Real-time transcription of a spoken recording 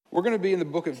We're going to be in the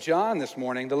book of John this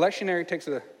morning. The lectionary takes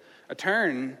a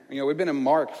turn. We've been in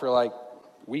Mark for like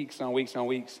weeks on weeks on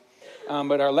weeks.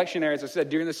 But our lectionary, as I said,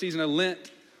 during the season of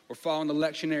Lent, we're following the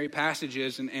lectionary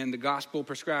passages. And the gospel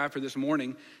prescribed for this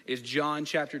morning is John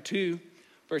chapter 2,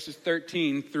 verses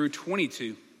 13 through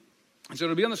 22. And so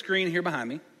it'll be on the screen here behind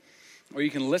me, or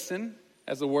you can listen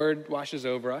as the word washes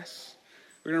over us.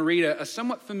 We're going to read a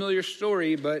somewhat familiar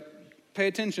story, but pay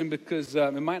attention because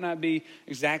it might not be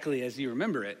exactly as you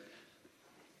remember it.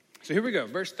 So here we go.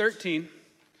 Verse 13,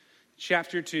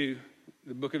 chapter 2,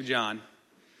 the book of John.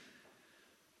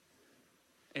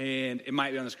 And it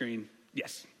might be on the screen.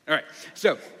 Yes. All right.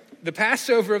 So the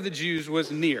Passover of the Jews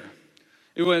was near.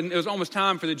 It was almost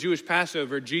time for the Jewish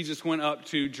Passover. Jesus went up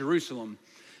to Jerusalem.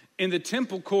 In the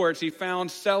temple courts, he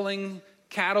found selling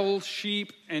cattle,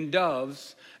 sheep, and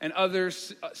doves, and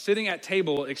others sitting at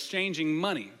table exchanging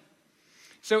money.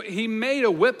 So he made a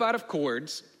whip out of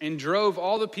cords and drove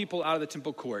all the people out of the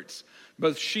temple courts,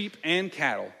 both sheep and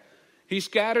cattle. He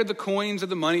scattered the coins of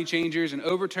the money changers and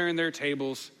overturned their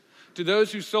tables. To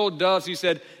those who sold doves, he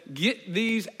said, "Get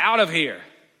these out of here.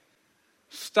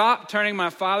 Stop turning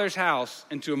my Father's house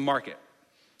into a market."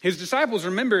 His disciples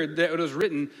remembered that it was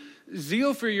written,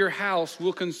 "Zeal for your house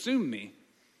will consume me."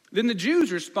 Then the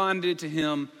Jews responded to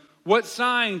him, "What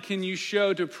sign can you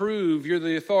show to prove you're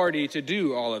the authority to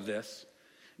do all of this?"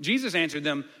 Jesus answered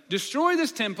them, "Destroy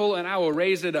this temple and I will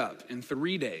raise it up in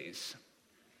 3 days."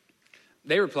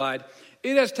 They replied,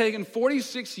 "It has taken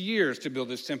 46 years to build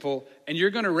this temple, and you're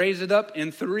going to raise it up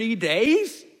in 3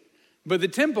 days?" But the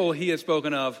temple he had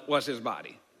spoken of was his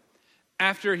body.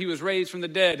 After he was raised from the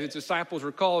dead, his disciples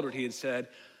recalled what he had said.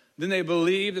 Then they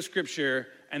believed the scripture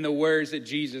and the words that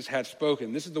Jesus had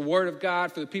spoken. This is the word of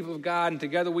God for the people of God, and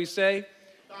together we say,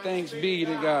 Thanks be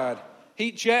to God.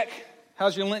 Heat check.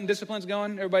 How's your Lenten disciplines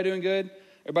going? Everybody doing good?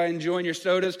 Everybody enjoying your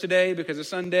sodas today because it's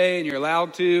Sunday and you're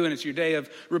allowed to, and it's your day of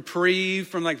reprieve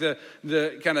from like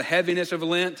the kind of heaviness of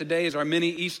Lent. Today is our mini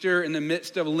Easter in the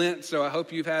midst of Lent, so I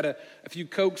hope you've had a few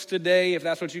Cokes today if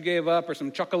that's what you gave up, or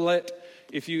some chocolate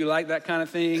if you like that kind of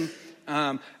thing.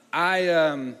 I'm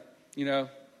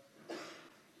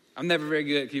never very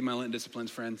good at keeping my Lent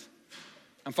disciplines, friends.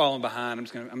 I'm falling behind. I'm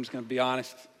just gonna be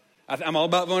honest. I'm all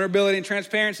about vulnerability and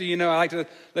transparency. I like to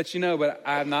let you know, but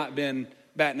I have not been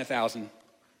batting 1,000.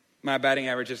 My batting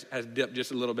average has dipped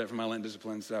just a little bit from my Lent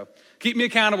discipline. So keep me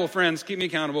accountable, friends. Keep me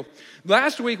accountable.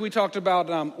 Last week, we talked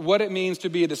about what it means to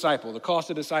be a disciple, the cost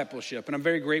of discipleship. And I'm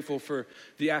very grateful for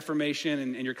the affirmation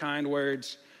and your kind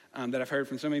words that I've heard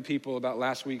from so many people about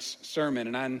last week's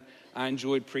sermon. And I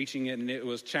enjoyed preaching it, and it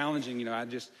was challenging.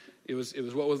 It was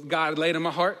what God had laid on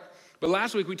my heart. But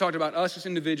last week, we talked about us as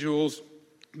individuals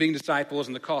being disciples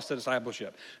and the cost of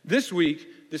discipleship. This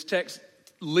week, this text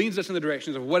leads us in the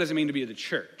directions of what does it mean to be the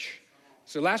church.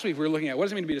 So last week we were looking at what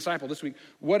does it mean to be a disciple. This week,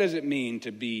 what does it mean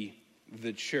to be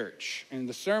the church? And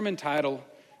the sermon title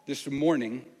this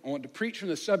morning, I want to preach from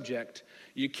the subject,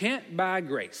 You Can't Buy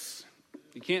Grace.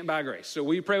 You can't buy grace. So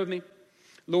will you pray with me?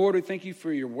 Lord, we thank you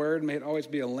for your word. May it always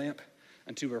be a lamp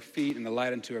unto our feet and a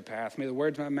light unto our path. May the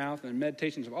words of my mouth and the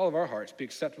meditations of all of our hearts be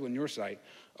acceptable in your sight,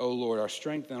 O Lord, our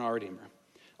strength and our Redeemer.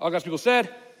 All God's people said,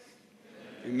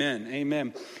 Amen.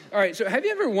 Amen. All right, so have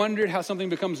you ever wondered how something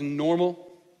becomes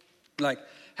normal? Like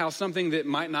how something that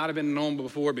might not have been normal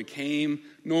before became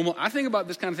normal? I think about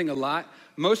this kind of thing a lot,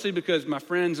 mostly because my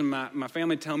friends and my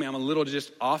family tell me I'm a little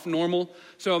just off normal.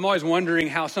 So I'm always wondering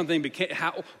how something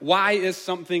why is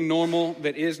something normal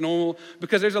that is normal?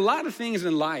 Because there's a lot of things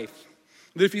in life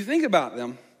that if you think about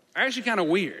them are actually kind of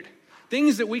weird.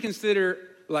 Things that we consider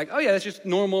like, oh yeah, that's just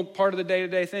normal part of the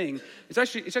day-to-day thing. It's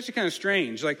actually kind of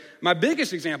strange. Like my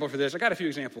biggest example for this, I got a few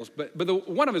examples, but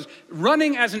one of them is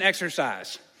running as an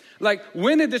exercise. Like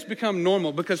when did this become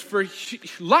normal? Because for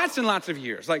lots and lots of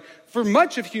years, like for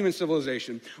much of human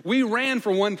civilization, we ran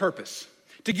for one purpose,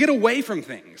 to get away from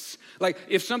things. Like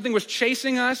if something was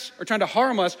chasing us or trying to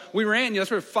harm us, we ran. That's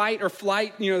where fight or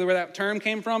flight, where that term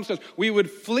came from. So we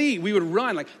would flee, we would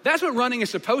run. Like that's what running is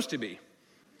supposed to be.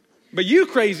 But you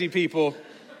crazy people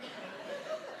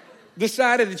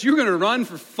decided that you're going to run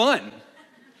for fun.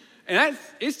 And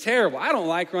it's terrible. I don't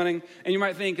like running. And you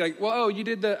might think like, whoa, you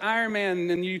did the Ironman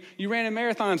and you ran in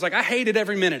marathons. Like I hated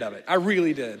every minute of it. I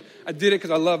really did. I did it because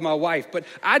I love my wife. But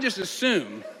I just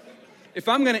assume if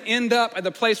I'm going to end up at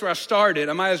the place where I started,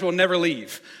 I might as well never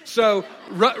leave. So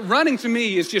running to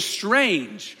me is just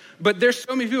strange. But there's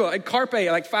so many people like Carpe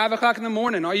at like 5 o'clock in the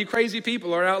morning. All you crazy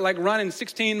people are out like running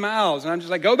 16 miles. And I'm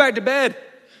just like, go back to bed.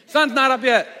 Sun's not up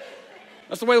yet.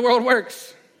 That's the way the world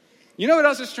works. You know what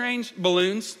else is strange?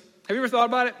 Balloons. Have you ever thought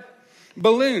about it?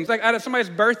 Balloons, like out of somebody's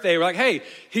birthday, we're like, hey,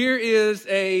 here is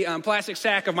a plastic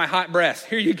sack of my hot breath.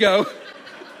 Here you go.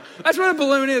 That's what a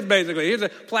balloon is, basically. Here's a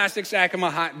plastic sack of my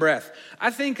hot breath.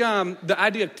 I think the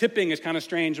idea of tipping is kind of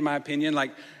strange, in my opinion.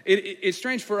 Like, it's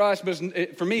strange for us, but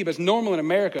for me, but it's normal in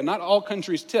America. Not all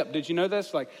countries tip. Did you know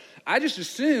this? Like, I just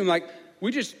assume, like,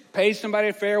 we just pay somebody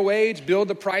a fair wage, build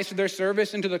the price of their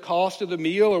service into the cost of the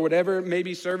meal or whatever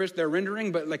maybe service they're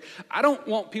rendering. But, like, I don't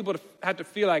want people to have to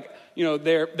feel like, you know,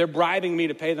 they're bribing me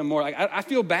to pay them more. Like, I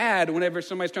feel bad whenever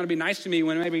somebody's trying to be nice to me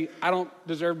when maybe I don't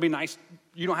deserve to be nice.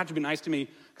 You don't have to be nice to me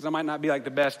because I might not be like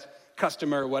the best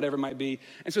customer or whatever it might be.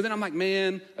 And so then I'm like,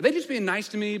 man, are they just being nice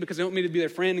to me because they want me to be their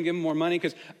friend and give them more money?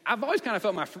 Because I've always kind of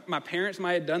felt my parents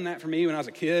might have done that for me when I was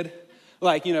a kid.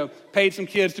 Like, you know, paid some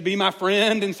kids to be my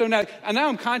friend. And so now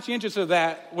I'm conscientious of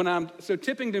that so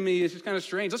tipping to me is just kind of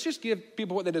strange. Let's just give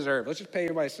people what they deserve. Let's just pay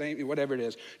everybody the same, whatever it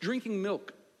is. Drinking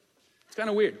milk. It's kind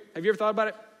of weird. Have you ever thought about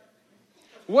it?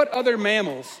 What other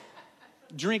mammals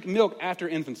drink milk after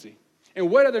infancy? And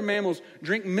what other mammals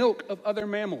drink milk of other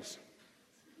mammals?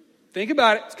 Think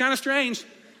about it. It's kind of strange,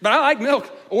 but I like milk.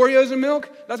 Oreos and milk,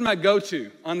 that's my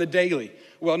go-to on the daily.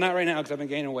 Well, not right now because I've been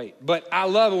gaining weight, but I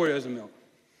love Oreos and milk.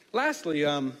 Lastly,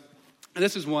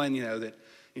 this is one, that,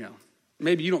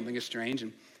 maybe you don't think it's strange,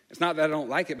 and it's not that I don't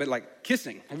like it, but like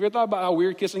kissing. Have you ever thought about how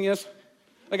weird kissing is?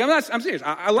 Like, I'm serious.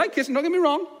 I like kissing, don't get me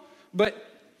wrong, but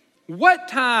what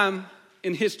time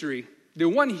in history did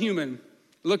one human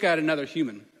look at another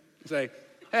human and say,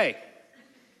 hey,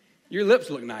 your lips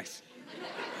look nice.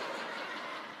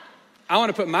 I want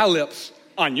to put my lips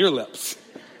on your lips.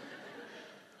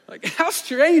 Like, how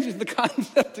strange is the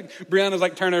concept? Brianna's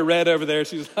like turning red over there.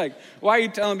 She's like, why are you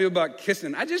telling me about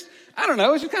kissing? I don't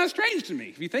know. It's just kind of strange to me.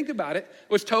 If you think about it,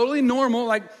 it's totally normal.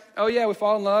 Like, oh yeah, we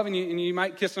fall in love and you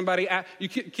might kiss somebody.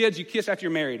 Kids, you kiss after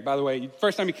you're married, by the way.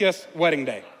 First time you kiss, wedding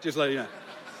day. Just let you know.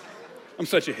 I'm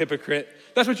such a hypocrite.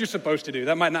 That's what you're supposed to do.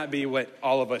 That might not be what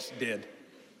all of us did.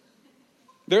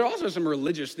 There are also some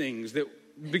religious things that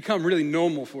become really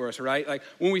normal for us, right? Like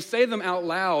when we say them out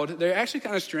loud, they're actually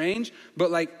kind of strange, but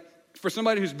like for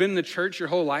somebody who's been in the church your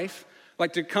whole life,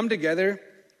 like to come together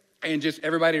and just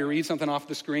everybody read something off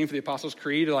the screen for the Apostles'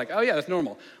 Creed, you're like, oh yeah, that's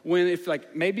normal. When if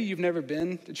like maybe you've never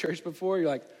been to church before, you're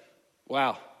like,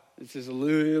 wow, this is a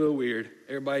little weird.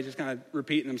 Everybody's just kind of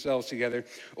repeating themselves together.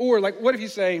 Or like, what if you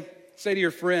say to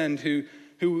your friend who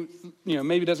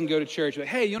maybe doesn't go to church, like,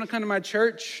 hey, you want to come to my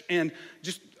church? And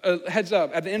just heads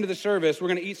up, at the end of the service, we're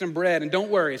going to eat some bread. And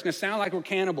don't worry, it's going to sound like we're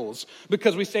cannibals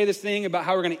because we say this thing about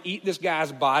how we're going to eat this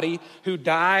guy's body who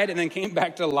died and then came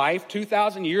back to life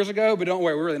 2,000 years ago. But don't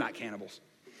worry, we're really not cannibals.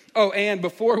 Oh, and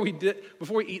before we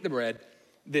eat the bread,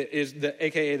 that is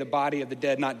AKA the body of the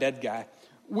dead, not dead guy,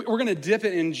 we're going to dip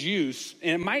it in juice.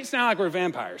 And it might sound like we're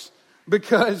vampires,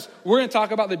 because we're going to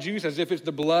talk about the juice as if it's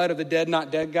the blood of the dead,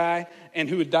 not dead guy, and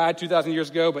who had died 2,000 years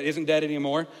ago but isn't dead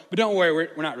anymore. But don't worry,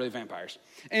 we're not really vampires.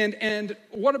 And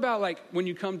what about like when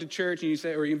you come to church and you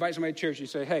say, or you invite somebody to church, and you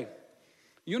say, hey,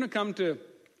 you want to come to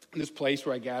this place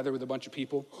where I gather with a bunch of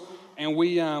people, and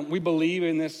we believe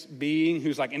in this being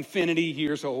who's like infinity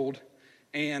years old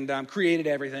and created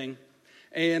everything,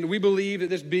 and we believe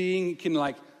that this being can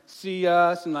like see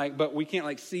us and like, but we can't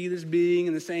like see this being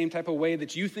in the same type of way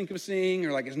that you think of seeing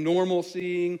or like is normal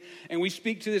seeing. And we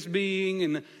speak to this being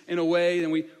in a way,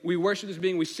 and we worship this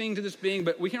being, we sing to this being,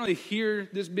 but we can't really hear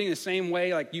this being the same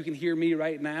way like you can hear me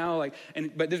right now.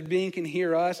 But this being can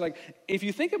hear us. Like if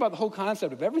you think about the whole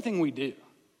concept of everything we do,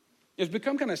 it's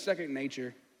become kind of second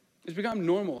nature. It's become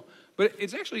normal, but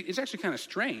it's actually kind of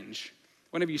strange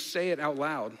whenever you say it out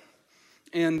loud.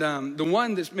 And the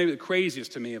one that's maybe the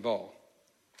craziest to me of all,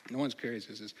 the one's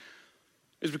craziest is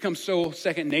it's become so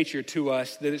second nature to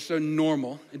us that it's so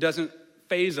normal. It doesn't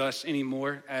faze us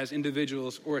anymore as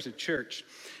individuals or as a church.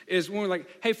 Is when we're like,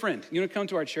 hey friend, you want to come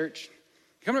to our church?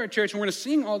 Come to our church and we're going to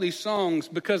sing all these songs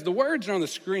because the words are on the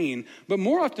screen, but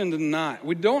more often than not,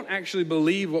 we don't actually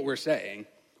believe what we're saying,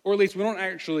 or at least we don't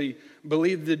actually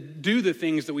do the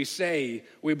things that we say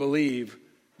we believe,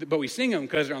 but we sing them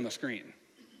because they're on the screen.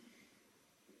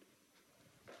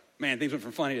 Man, things went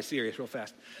from funny to serious real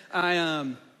fast.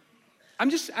 I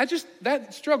that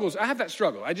struggles. I have that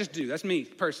struggle. I just do. That's me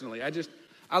personally.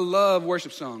 I love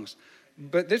worship songs.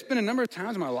 But there's been a number of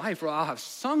times in my life where I'll have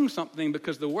sung something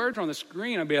because the words are on the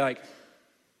screen. I'll be like,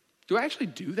 do I actually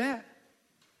do that?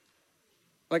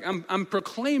 Like I'm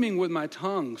proclaiming with my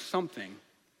tongue something.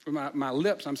 With my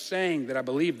lips, I'm saying that I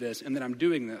believe this and that I'm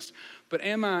doing this. But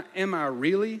am I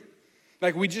really?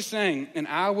 Like we just sang, and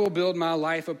I will build my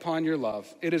life upon your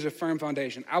love. It is a firm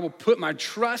foundation. I will put my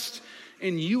trust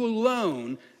in you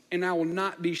alone, and I will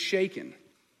not be shaken.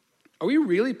 Are we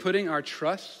really putting our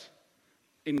trust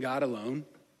in God alone.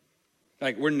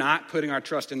 Like, we're not putting our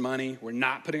trust in money. We're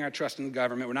not putting our trust in the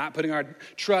government. We're not putting our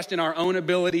trust in our own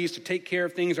abilities to take care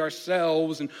of things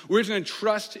ourselves. And we're just going to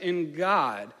trust in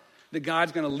God, that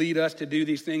God's going to lead us to do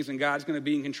these things and God's going to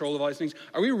be in control of all these things.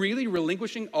 Are we really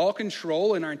relinquishing all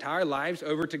control in our entire lives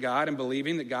over to God and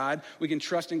believing that we can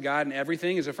trust in God in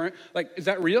everything as a friend? Like, is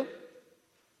that real?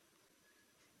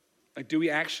 Like, do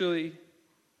we actually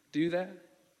do that?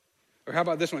 Or how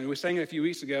about this one? We sang it a few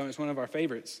weeks ago, and it's one of our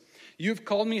favorites. You've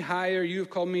called me higher, you've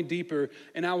called me deeper,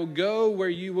 and I will go where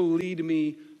you will lead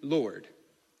me, Lord.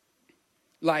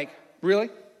 Like, really?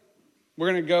 We're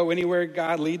going to go anywhere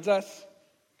God leads us?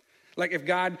 Like, if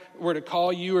God were to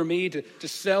call you or me to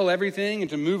sell everything and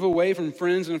to move away from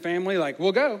friends and family, like,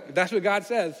 we'll go. If that's what God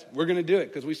says, we're going to do it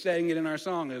because we sang it in our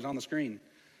song that was on the screen.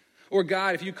 Or,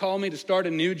 God, if you call me to start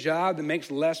a new job that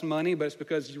makes less money, but it's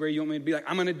because it's where you want me to be, like,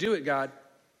 I'm going to do it, God,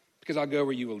 because I'll go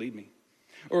where you will lead me.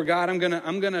 Or, God, I'm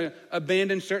gonna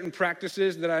abandon certain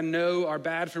practices that I know are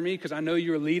bad for me because I know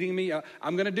you're leading me.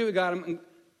 I'm going to do it, God.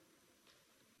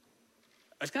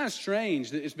 It's kind of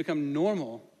strange that it's become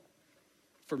normal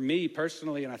for me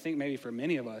personally, and I think maybe for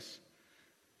many of us,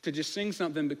 to just sing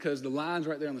something because the line's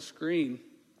right there on the screen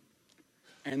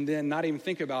and then not even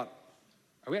think about,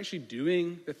 are we actually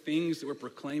doing the things that we're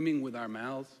proclaiming with our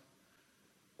mouths,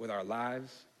 with our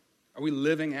lives? Are we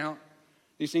living out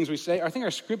these things we say? I think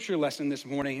our scripture lesson this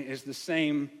morning is the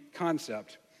same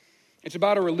concept. It's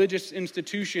about a religious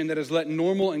institution that has let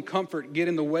normal and comfort get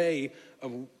in the way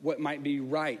of what might be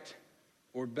right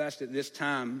or best at this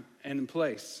time and in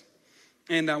place.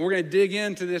 And we're going to dig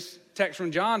into this text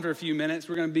from John for a few minutes.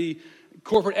 We're going to be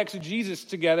corporate exegesis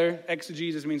together.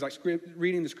 Exegesis means like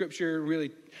reading the scripture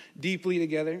really deeply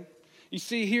together. You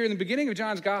see here in the beginning of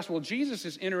John's gospel, Jesus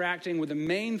is interacting with the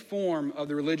main form of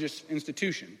the religious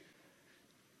institution.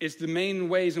 It's the main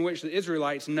ways in which the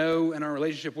Israelites know and our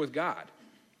relationship with God.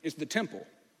 It's the temple.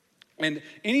 And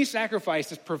any sacrifice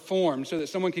that's performed so that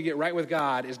someone can get right with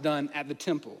God is done at the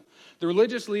temple. The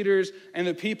religious leaders and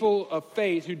the people of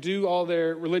faith who do all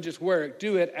their religious work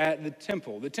do it at the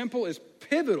temple. The temple is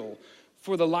pivotal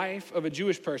for the life of a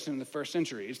Jewish person in the first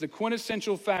century. It's the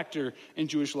quintessential factor in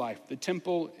Jewish life. The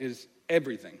temple is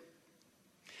everything.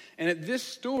 And at this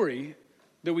story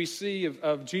that we see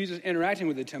of Jesus interacting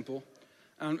with the temple,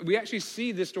 we actually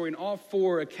see this story in all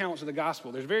four accounts of the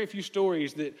gospel. There's very few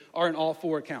stories that are in all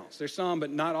four accounts. There's some, but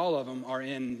not all of them are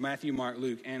in Matthew, Mark,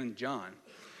 Luke, and John.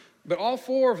 But all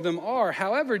four of them are.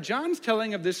 However, John's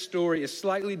telling of this story is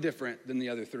slightly different than the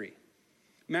other three.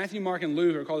 Matthew, Mark, and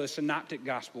Luke are called the synoptic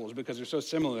gospels because they're so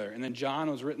similar. And then John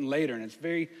was written later,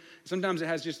 and sometimes it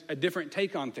has just a different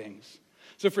take on things.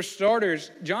 So for starters,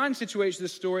 John situates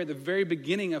this story at the very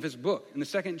beginning of his book, in the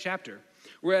second chapter.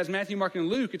 Whereas Matthew, Mark, and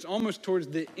Luke, it's almost towards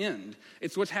the end.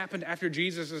 It's what's happened after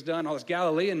Jesus has done all this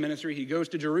Galilean ministry. He goes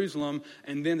to Jerusalem,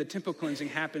 and then the temple cleansing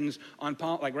happens on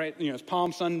it's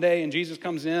Palm Sunday, and Jesus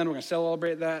comes in. We're going to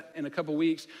celebrate that in a couple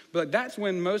weeks. But that's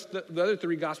when most the other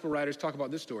three gospel writers talk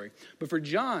about this story. But for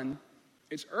John,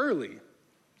 it's early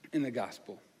in the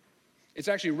gospel. It's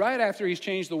actually right after he's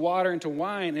changed the water into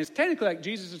wine. And it's technically like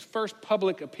Jesus' first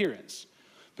public appearance.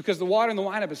 Because the water and the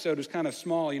wine episode was kind of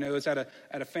small, it's at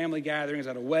a family gathering, it's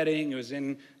at a wedding, it was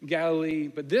in Galilee.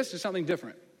 But this is something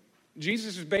different.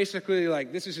 Jesus is basically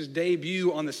this is his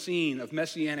debut on the scene of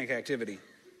messianic activity.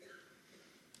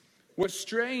 What's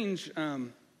strange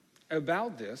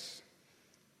about this,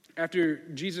 after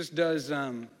Jesus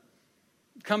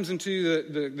comes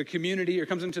into the community or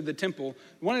comes into the temple,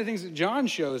 one of the things that John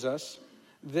shows us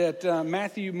that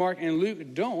Matthew, Mark, and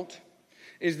Luke don't,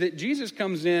 is that Jesus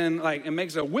comes in and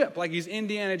makes a whip like he's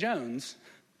Indiana Jones.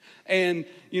 And,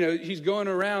 he's going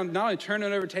around not only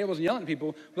turning over tables and yelling at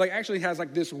people, but actually has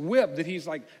this whip that he's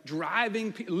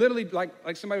driving, literally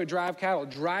like somebody would drive cattle,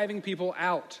 driving people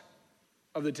out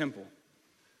of the temple.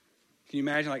 Can you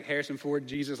imagine Harrison Ford,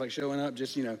 Jesus showing up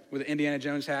just, with an Indiana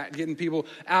Jones hat, getting people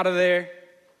out of there?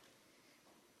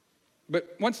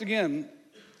 But once again,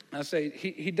 I'll say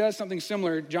he does something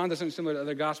similar. John does something similar to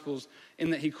other gospels in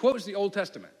that he quotes the Old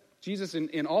Testament. Jesus,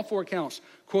 in all four accounts,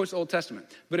 quotes the Old Testament.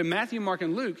 But in Matthew, Mark,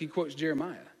 and Luke, he quotes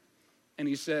Jeremiah. And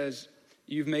he says,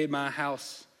 you've made my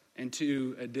house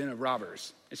into a den of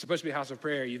robbers. It's supposed to be a house of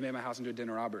prayer. You've made my house into a den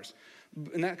of robbers.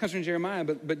 And that comes from Jeremiah.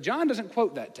 But John doesn't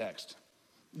quote that text.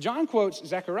 John quotes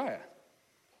Zechariah.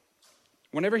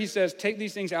 Whenever he says, take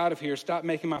these things out of here, stop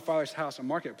making my father's house a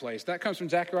marketplace, that comes from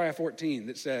Zechariah 14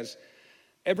 that says,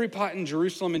 every pot in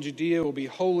Jerusalem and Judea will be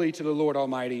holy to the Lord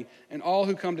Almighty, and all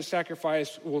who come to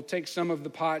sacrifice will take some of the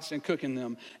pots and cook in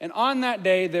them. And on that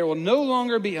day, there will no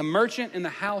longer be a merchant in the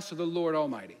house of the Lord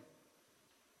Almighty.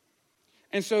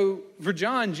 And so for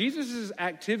John, Jesus'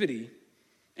 activity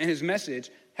and his message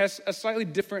has a slightly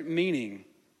different meaning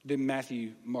than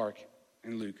Matthew, Mark,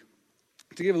 and Luke.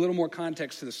 To give a little more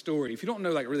context to the story, if you don't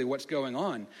know really what's going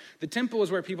on, the temple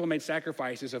is where people made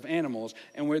sacrifices of animals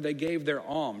and where they gave their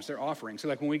alms, their offerings. So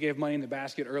when we gave money in the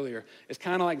basket earlier, it's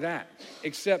kind of like that.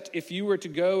 Except if you were to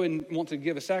go and want to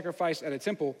give a sacrifice at a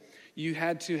temple, you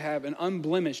had to have an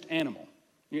unblemished animal.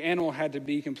 Your animal had to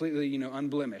be completely,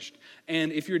 unblemished.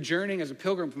 And if you're journeying as a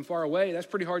pilgrim from far away, that's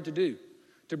pretty hard to do,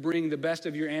 to bring the best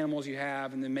of your animals you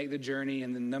have and then make the journey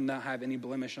and then them not have any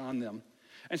blemish on them.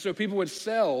 And so people would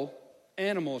sell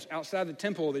animals outside the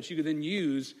temple that you could then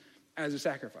use as a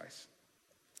sacrifice.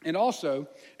 And also,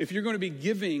 if you're going to be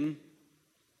giving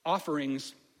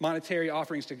offerings, monetary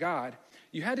offerings to God,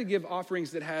 you had to give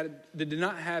offerings that did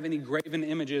not have any graven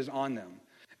images on them.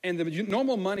 And the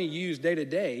normal money used day to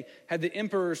day had the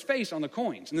emperor's face on the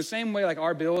coins. In the same way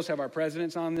our bills have our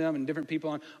presidents on them and different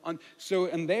people on. So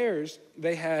in theirs,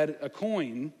 they had a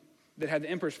coin that had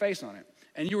the emperor's face on it.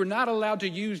 And you were not allowed to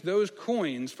use those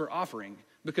coins for offering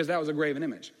because that was a graven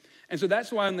image. And so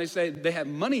that's why when they say they have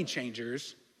money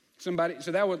changers, you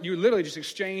literally just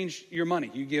exchange your money.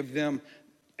 You give them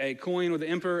a coin with the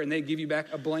emperor and they give you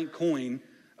back a blank coin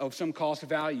of some cost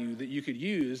value that you could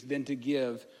use then to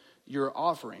give your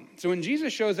offering. So when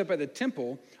Jesus shows up at the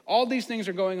temple, all these things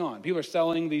are going on. People are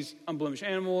selling these unblemished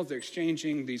animals. They're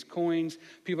exchanging these coins.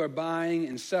 People are buying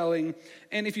and selling.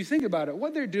 And if you think about it,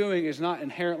 what they're doing is not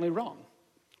inherently wrong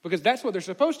because that's what they're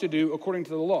supposed to do according to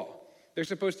the law. They're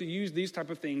supposed to use these type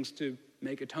of things to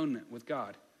make atonement with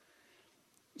God.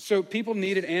 So people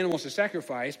needed animals to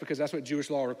sacrifice because that's what Jewish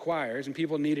law requires, and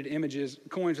people needed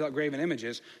coins without graven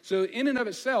images. So in and of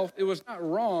itself, it was not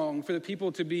wrong for the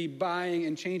people to be buying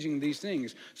and changing these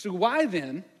things. So why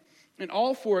then, in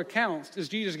all four accounts, does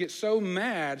Jesus get so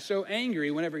mad, so angry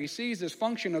whenever he sees this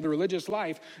function of the religious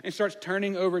life and starts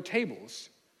turning over tables,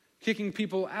 kicking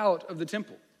people out of the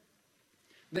temple?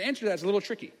 The answer to that's a little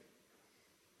tricky.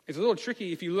 It's a little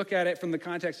tricky if you look at it from the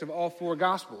context of all four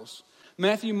Gospels.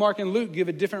 Matthew, Mark, and Luke give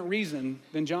a different reason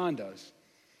than John does.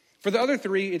 For the other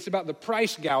three, it's about the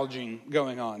price gouging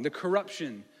going on, the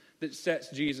corruption that sets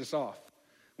Jesus off.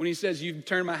 When he says, you've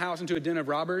turned my house into a den of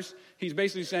robbers, he's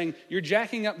basically saying, you're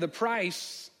jacking up the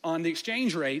price on the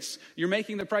exchange rates. You're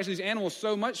making the price of these animals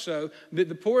so much so that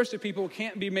the poorest of people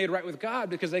can't be made right with God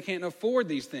because they can't afford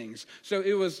these things. So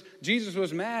Jesus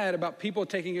was mad about people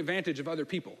taking advantage of other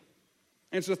people.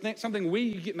 And so something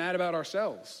we get mad about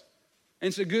ourselves. And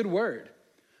it's a good word.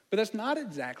 But that's not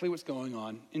exactly what's going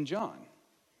on in John.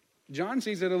 John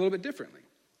sees it a little bit differently.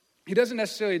 He doesn't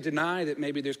necessarily deny that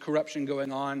maybe there's corruption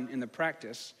going on in the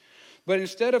practice. But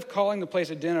instead of calling the place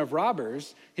a den of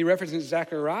robbers, he references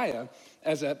Zechariah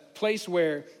as a place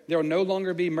where there will no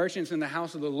longer be merchants in the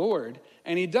house of the Lord.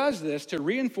 And he does this to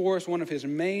reinforce one of his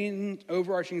main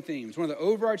overarching themes. One of the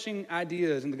overarching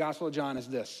ideas in the Gospel of John is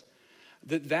this: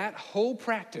 that whole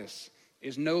practice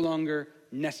is no longer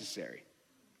necessary.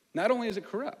 Not only is it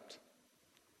corrupt,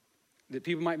 that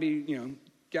people might be,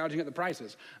 gouging at the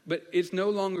prices, but it's no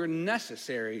longer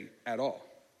necessary at all.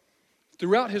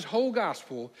 Throughout his whole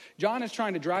gospel, John is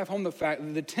trying to drive home the fact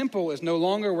that the temple is no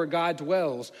longer where God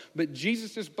dwells, but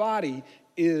Jesus' body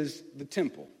is the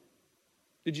temple.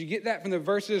 Did you get that from the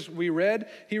verses we read?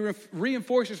 He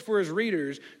reinforces for his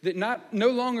readers that no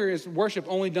longer is worship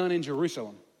only done in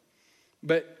Jerusalem,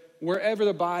 but wherever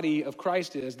the body of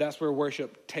Christ is, that's where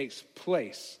worship takes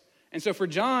place. And so for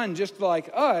John, just like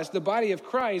us, the body of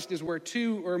Christ is where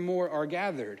two or more are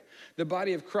gathered. The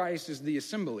body of Christ is the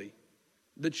assembly,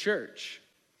 the church.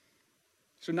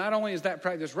 So not only is that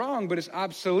practice wrong, but it's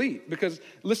obsolete. Because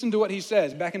listen to what he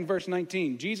says back in verse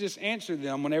 19. Jesus answered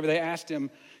them whenever they asked him,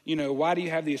 why do you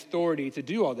have the authority to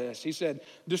do all this? He said,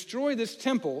 destroy this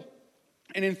temple,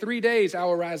 and in 3 days I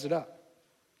will rise it up.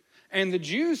 And the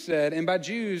Jews said, and by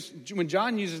Jews, when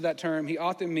John uses that term, he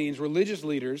often means religious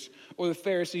leaders or the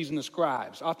Pharisees and the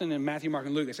scribes. Often in Matthew, Mark,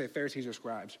 and Luke, they say Pharisees or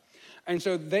scribes. And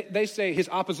so they say, his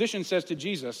opposition says to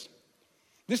Jesus,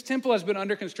 this temple has been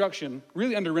under construction,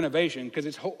 really under renovation, because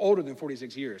it's older than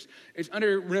 46 years. It's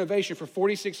under renovation for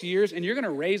 46 years, and you're going to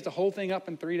raise the whole thing up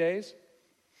in 3 days?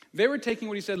 They were taking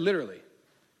what he said literally.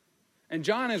 And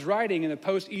John is writing in a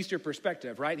post-Easter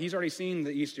perspective, right? He's already seen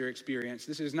the Easter experience.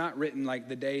 This is not written like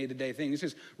the day-to-day thing. This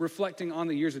is reflecting on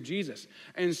the years of Jesus.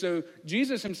 And so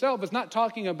Jesus himself is not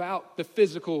talking about the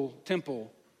physical temple,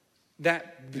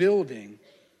 that building.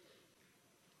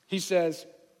 He says,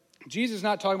 Jesus is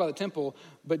not talking about the temple,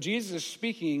 but Jesus is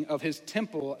speaking of his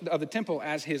temple, of the temple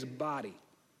as his body.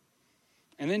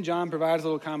 And then John provides a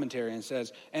little commentary and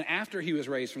says, and after he was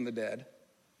raised from the dead,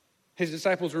 his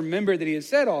disciples remembered that he had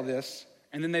said all this,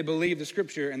 And then they believed the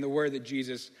scripture and the word that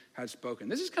Jesus had spoken.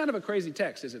 This is kind of a crazy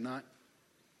text, is it not?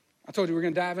 I told you we're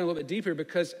going to dive in a little bit deeper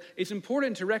because it's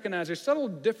important to recognize there's subtle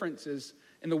differences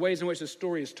in the ways in which the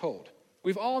story is told.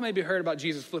 We've all maybe heard about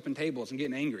Jesus flipping tables and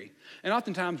getting angry. And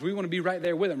oftentimes we want to be right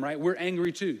there with him, right? We're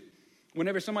angry too.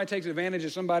 Whenever somebody takes advantage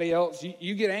of somebody else,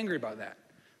 you get angry about that.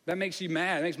 That makes you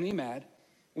mad. It makes me mad.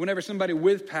 Whenever somebody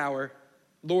with power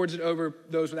lords it over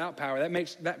those without power,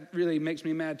 that really makes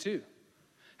me mad too.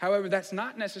 However, that's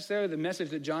not necessarily the message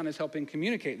that John is helping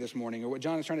communicate this morning or what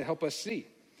John is trying to help us see.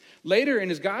 Later in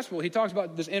his gospel, he talks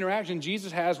about this interaction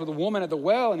Jesus has with a woman at the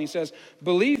well, and he says,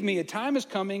 "Believe me, a time is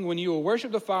coming when you will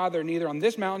worship the Father neither on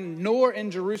this mountain nor in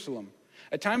Jerusalem.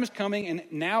 A time is coming and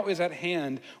now is at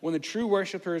hand when the true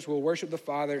worshipers will worship the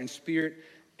Father in spirit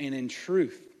and in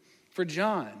truth." For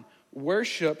John,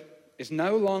 worship is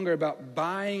no longer about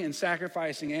buying and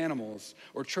sacrificing animals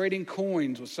or trading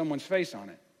coins with someone's face on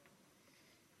it.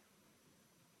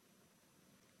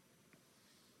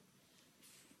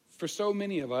 For so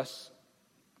many of us,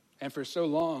 and for so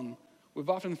long,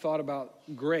 we've often thought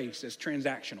about grace as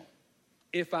transactional.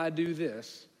 If I do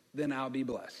this, then I'll be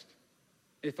blessed.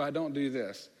 If I don't do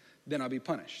this, then I'll be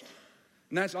punished.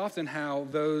 And that's often how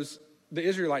the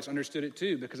Israelites understood it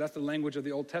too, because that's the language of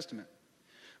the Old Testament.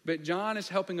 But John is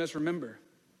helping us remember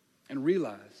and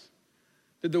realize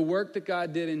that the work that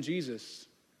God did in Jesus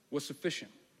was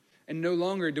sufficient. And no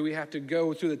longer do we have to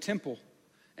go to the temple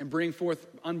and bring forth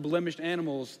unblemished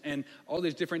animals and all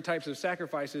these different types of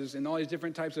sacrifices and all these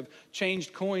different types of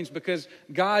changed coins, because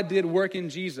God did work in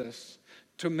Jesus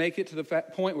to make it to the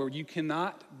point where you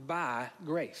cannot buy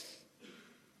grace.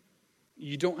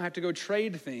 You don't have to go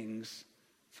trade things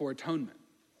for atonement.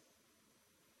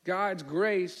 God's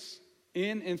grace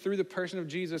in and through the person of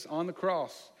Jesus on the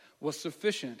cross was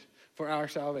sufficient for our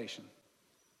salvation.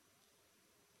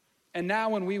 And now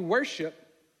when we worship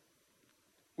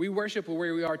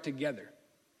where we are together.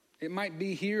 It might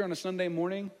be here on a Sunday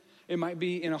morning. It might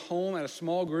be in a home at a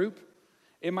small group.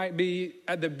 It might be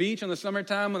at the beach on the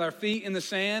summertime with our feet in the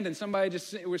sand and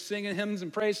we're singing hymns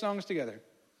and praise songs together.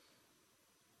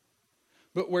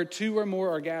 But where two or more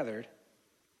are gathered,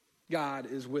 God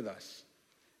is with us.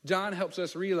 John helps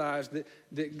us realize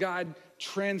that God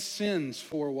transcends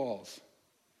four walls.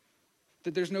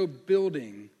 That there's no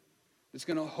building that's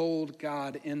going to hold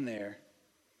God in there.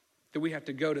 That we have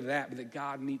to go to that, but that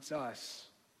God meets us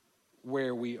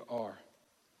where we are.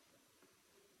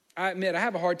 I admit, I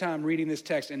have a hard time reading this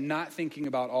text and not thinking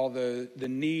about all the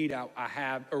need I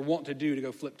have or want to do to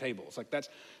go flip tables.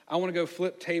 I want to go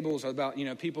flip tables about,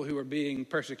 people who are being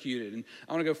persecuted. And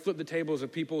I want to go flip the tables of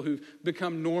people who've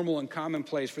become normal and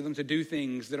commonplace for them to do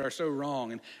things that are so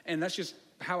wrong. And that's just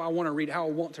how I want to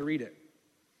read it.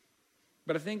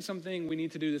 But I think something we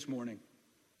need to do this morning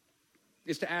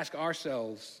is to ask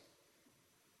ourselves,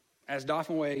 as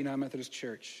Dauphin Way United Methodist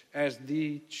Church, as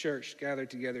the church gathered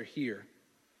together here,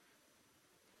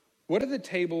 what are the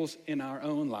tables in our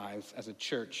own lives as a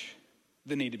church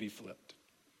that need to be flipped?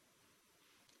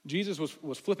 Jesus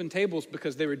was flipping tables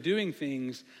because they were doing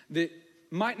things that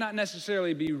might not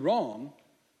necessarily be wrong.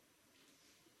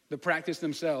 The practice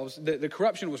themselves, the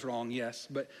corruption was wrong, yes,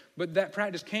 but that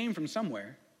practice came from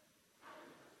somewhere.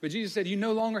 But Jesus said, you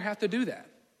no longer have to do that.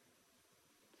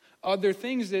 Are there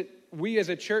things that we as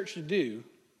a church do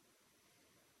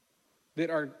that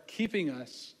are keeping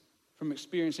us from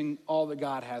experiencing all that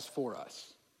God has for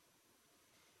us?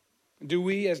 Do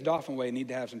we as Dauphin Way need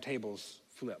to have some tables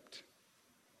flipped?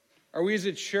 Are we as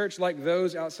a church like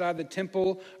those outside the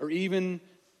temple or even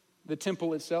the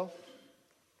temple itself?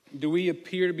 Do we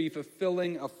appear to be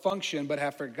fulfilling a function but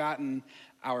have forgotten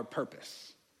our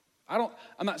purpose? I'm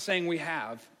not saying we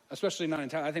have, especially not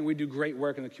entirely. I think we do great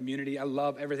work in the community. I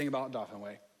love everything about Dauphin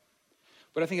Way.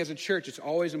 But I think as a church, it's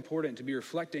always important to be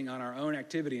reflecting on our own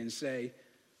activity and say,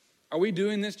 are we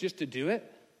doing this just to do it?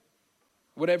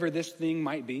 Whatever this thing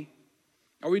might be.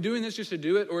 Are we doing this just to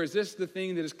do it? Or is this the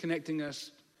thing that is connecting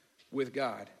us with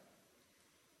God?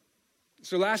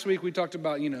 So last week we talked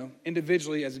about,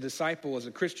 individually as a disciple, as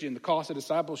a Christian, the cost of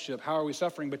discipleship. How are we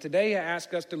suffering? But today I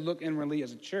ask us to look inwardly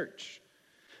as a church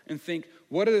and think,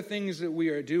 what are the things that we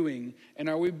are doing, and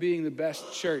are we being the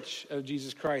best church of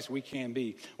Jesus Christ we can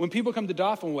be? When people come to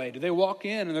Dauphin Way, do they walk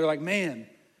in and they're like, man,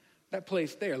 that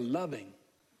place, they are loving.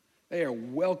 They are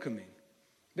welcoming.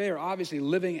 They are obviously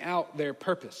living out their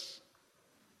purpose.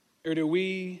 Or do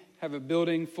we have a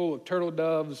building full of turtle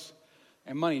doves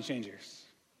and money changers?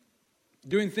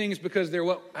 Doing things because they're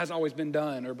what has always been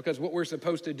done, or because what we're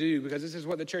supposed to do, because this is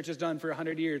what the church has done for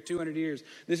 100 years, 200 years.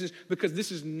 This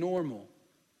is normal.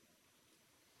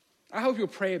 I hope you'll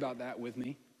pray about that with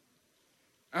me.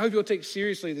 I hope you'll take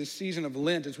seriously this season of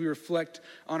Lent as we reflect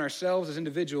on ourselves as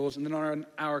individuals and then on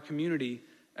our community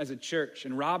as a church.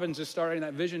 And Robin's is starting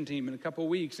that vision team in a couple of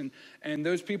weeks. And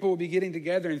those people will be getting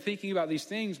together and thinking about these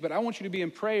things. But I want you to be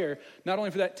in prayer, not only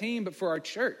for that team, but for our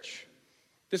church.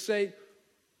 To say,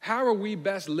 how are we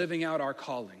best living out our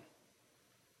calling?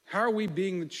 How are we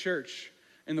being the church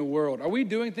in the world? Are we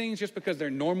doing things just because they're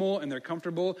normal and they're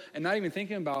comfortable and not even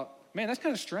thinking about, man, that's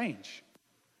kind of strange?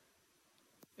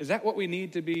 Is that what we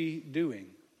need to be doing?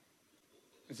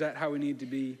 Is that how we need to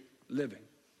be living?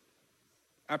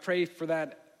 I pray for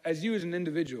that as you as an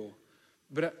individual,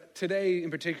 but today in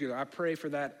particular, I pray for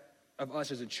that of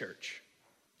us as a church.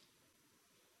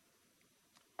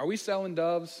 Are we selling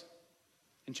doves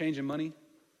and changing money?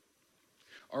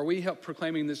 Are we help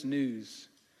proclaiming this news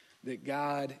that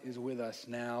God is with us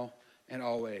now and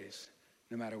always,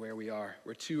 no matter where we are?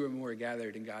 Where two or more are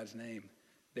gathered in God's name,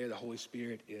 there the Holy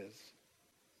Spirit is.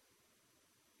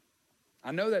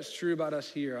 I know that's true about us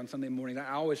here on Sunday mornings.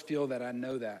 I always feel that I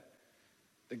know that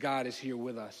God is here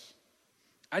with us.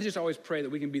 I just always pray that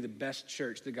we can be the best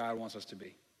church that God wants us to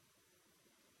be.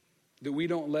 That we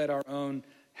don't let our own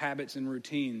habits and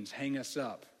routines hang us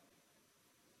up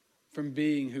from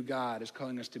being who God is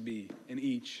calling us to be in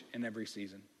each and every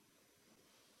season.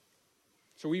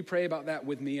 So will you pray about that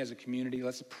with me as a community?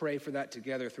 Let's pray for that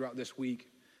together throughout this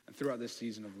week and throughout this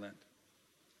season of Lent.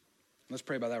 Let's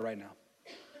pray about that right now.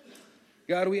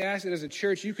 God, we ask that as a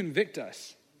church, you convict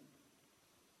us.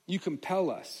 You compel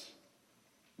us.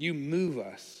 You move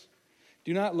us.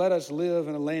 Do not let us live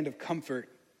in a land of comfort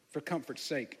for comfort's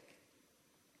sake.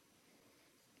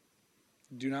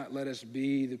 Do not let us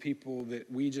be the people that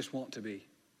we just want to be,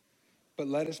 but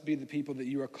let us be the people that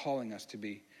you are calling us to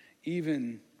be,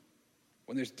 even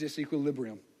when there's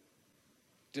disequilibrium,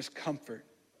 discomfort.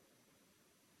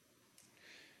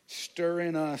 Stir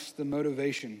in us the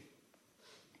motivation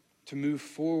to move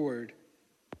forward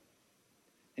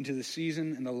into the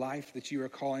season and the life that you are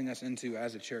calling us into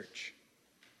as a church.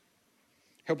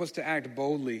 Help us to act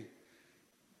boldly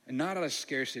and not out of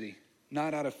scarcity,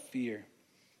 not out of fear.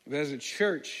 But as a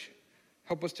church,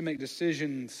 help us to make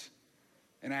decisions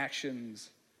and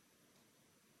actions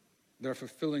that are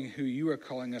fulfilling who you are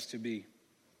calling us to be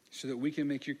so that we can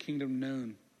make your kingdom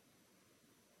known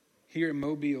here in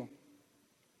Mobile,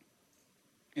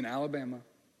 in Alabama,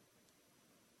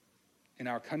 in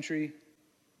our country,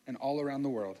 and all around the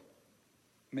world,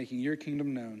 making your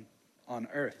kingdom known on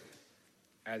earth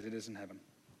as it is in heaven.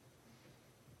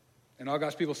 And all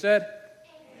God's people said,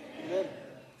 Amen.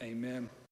 Amen.